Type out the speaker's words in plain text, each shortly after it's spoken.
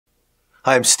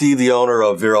Hi, I'm Steve, the owner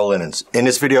of Vero Linens. In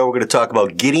this video, we're going to talk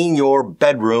about getting your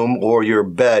bedroom or your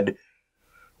bed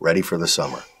ready for the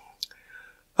summer.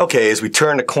 Okay, as we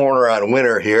turn the corner on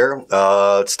winter here,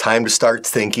 it's time to start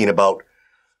thinking about,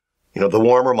 the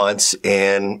warmer months,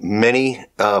 and many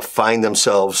find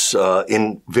themselves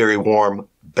in very warm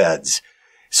beds.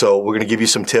 So we're going to give you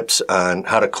some tips on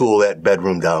how to cool that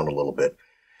bedroom down a little bit.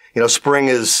 Spring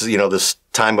is, this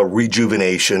time of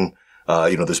rejuvenation.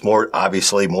 There's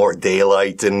obviously more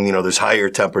daylight and, there's higher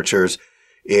temperatures.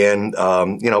 And,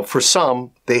 for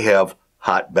some, they have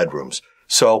hot bedrooms.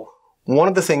 So one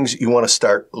of the things you want to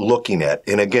start looking at,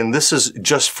 and again, this is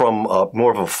just from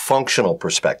more of a functional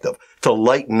perspective, to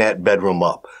lighten that bedroom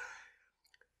up.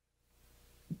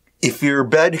 If your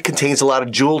bed contains a lot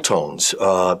of jewel tones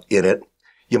in it,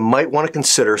 you might want to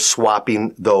consider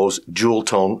swapping those jewel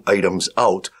tone items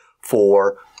out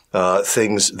for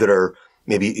things that are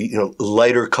maybe,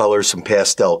 lighter colors, some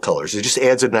pastel colors. It just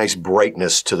adds a nice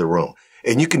brightness to the room.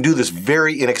 And you can do this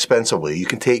very inexpensively. You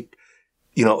can take,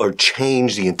 or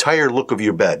change the entire look of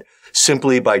your bed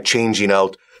simply by changing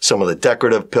out some of the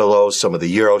decorative pillows, some of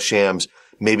the Euroshams,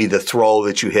 maybe the throw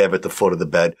that you have at the foot of the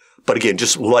bed. But again,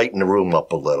 just lighten the room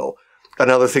up a little.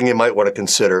 Another thing you might want to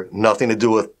consider, nothing to do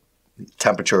with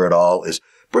temperature at all, is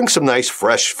bring some nice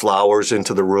fresh flowers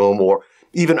into the room, or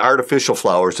even artificial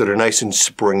flowers that are nice and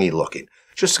springy looking.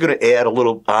 Just going to add a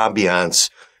little ambiance,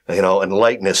 and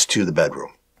lightness to the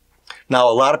bedroom. Now,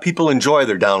 a lot of people enjoy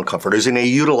their down comforters and they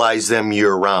utilize them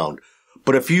year round.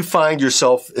 But if you find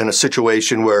yourself in a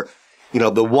situation where,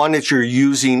 the one that you're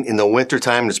using in the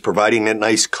wintertime that's providing that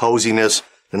nice coziness,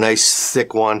 the nice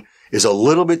thick one, is a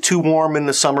little bit too warm in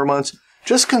the summer months,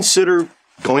 just consider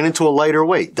going into a lighter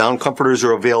weight. Down comforters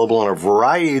are available in a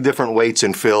variety of different weights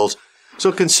and fills.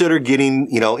 So consider getting,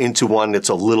 into one that's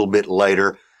a little bit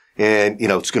lighter, and,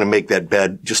 it's going to make that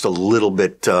bed just a little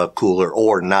bit cooler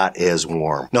or not as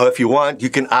warm. Now, if you want, you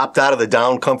can opt out of the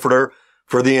down comforter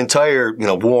for the entire,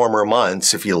 warmer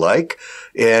months if you like.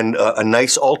 And a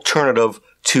nice alternative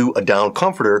to a down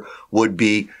comforter would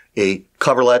be a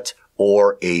coverlet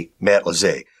or a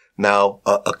matelassé. Now,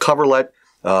 a coverlet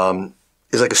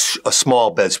is like a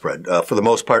small bedspread. For the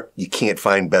most part, you can't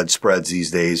find bedspreads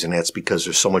these days, and that's because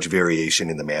there's so much variation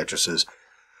in the mattresses.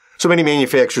 So many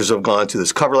manufacturers have gone to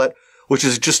this coverlet, which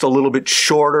is just a little bit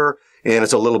shorter, and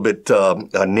it's a little bit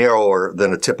narrower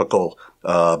than a typical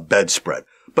bedspread.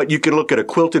 But you can look at a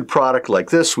quilted product like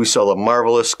this. We sell a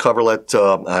marvelous coverlet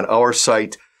on our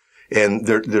site, and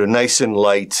they're nice and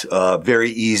light, very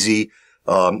easy,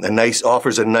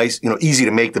 offers a nice, easy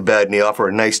to make the bed, and they offer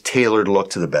a nice tailored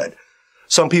look to the bed.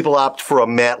 Some people opt for a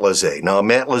matelassé. Now, a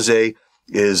matelassé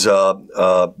is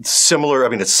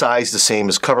similar. It's sized the same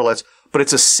as coverlets, but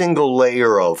it's a single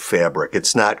layer of fabric.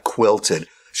 It's not quilted.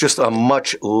 It's just a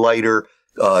much lighter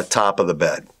top of the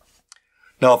bed.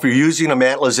 Now, if you're using a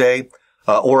matelassé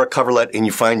or a coverlet and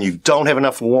you find you don't have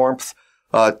enough warmth,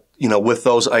 with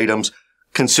those items,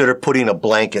 consider putting a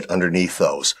blanket underneath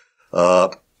those. A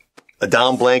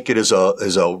down blanket is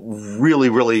a really,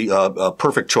 really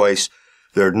perfect choice.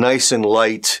 They're nice and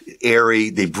light, airy.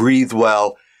 They breathe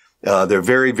well. They're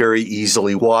very, very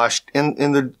easily washed,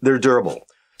 and they're durable.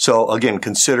 So again,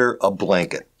 consider a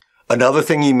blanket. Another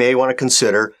thing you may want to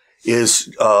consider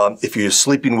is if you're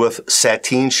sleeping with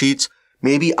sateen sheets,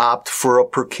 maybe opt for a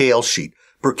percale sheet.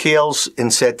 Percales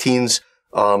and sateens,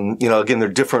 again, they're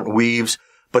different weaves,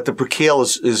 but the percale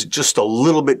is just a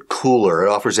little bit cooler. It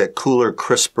offers that cooler,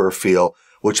 crisper feel,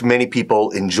 which many people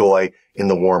enjoy in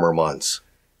the warmer months.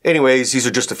 Anyways, these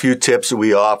are just a few tips that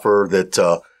we offer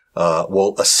that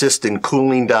will assist in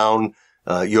cooling down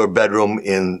your bedroom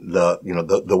in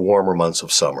the warmer months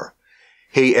of summer.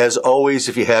 Hey, as always,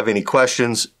 if you have any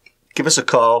questions, give us a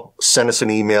call, send us an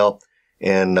email,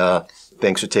 and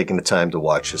thanks for taking the time to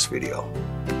watch this video.